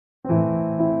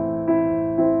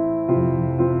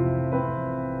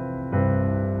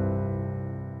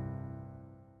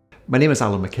My name is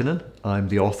Alan McKinnon. I'm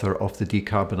the author of the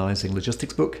Decarbonizing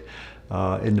Logistics book.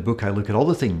 In the book, I look at all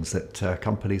the things that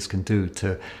companies can do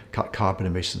to cut carbon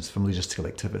emissions from logistical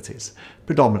activities,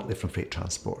 predominantly from freight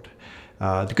transport.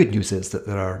 The good news is that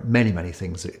there are many, many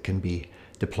things that can be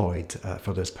deployed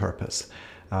for this purpose.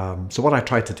 So what I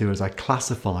try to do is I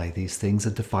classify these things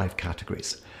into 5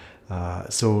 categories.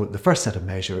 So the first set of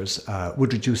measures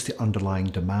would reduce the underlying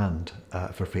demand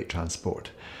for freight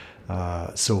transport.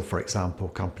 So, for example,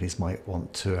 companies might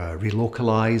want to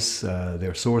relocalize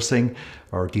their sourcing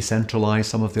or decentralize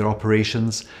some of their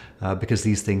operations because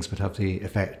these things would have the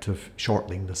effect of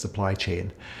shortening the supply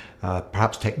chain.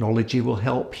 Perhaps technology will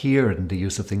help here, and the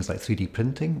use of things like 3D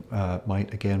printing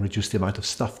might again reduce the amount of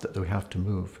stuff that we have to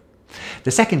move.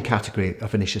 The second category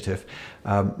of initiative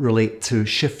relate to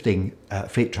shifting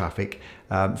freight traffic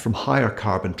from higher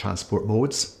carbon transport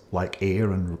modes like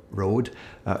air and road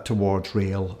towards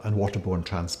rail and waterborne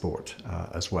transport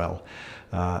as well.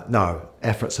 Now,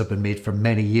 efforts have been made for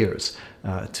many years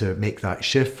to make that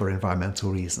shift for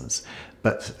environmental reasons,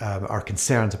 but our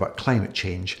concerns about climate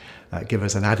change give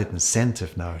us an added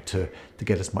incentive now to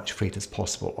get as much freight as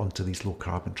possible onto these low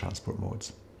carbon transport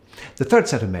modes. The third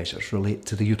set of measures relate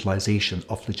to the utilisation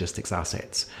of logistics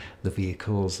assets, the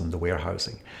vehicles and the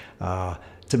warehousing,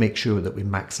 to make sure that we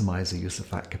maximise the use of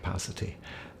that capacity.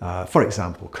 For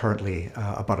example, currently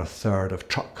about 1/3 of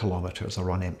truck kilometres are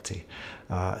run empty.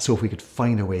 So if we could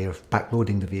find a way of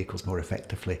backloading the vehicles more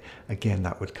effectively, again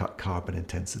that would cut carbon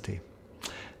intensity.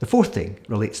 The fourth thing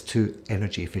relates to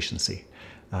energy efficiency.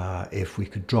 If we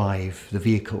could drive the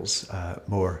vehicles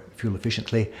more fuel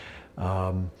efficiently,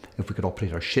 if we could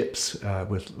operate our ships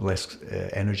with less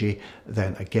energy,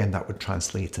 then again that would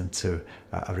translate into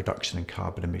a reduction in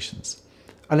carbon emissions.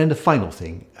 And then the final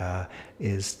thing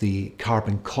is the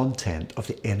carbon content of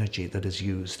the energy that is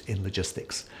used in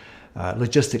logistics.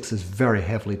 Logistics is very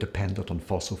heavily dependent on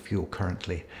fossil fuel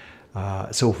currently.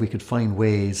 So if we could find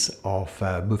ways of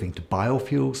moving to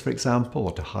biofuels, for example,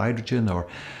 or to hydrogen,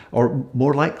 or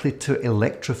more likely to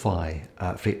electrify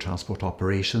freight transport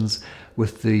operations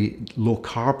with the low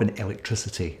carbon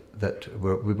electricity that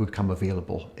will become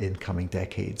available in coming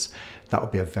decades, that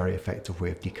would be a very effective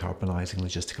way of decarbonising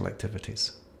logistical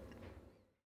activities.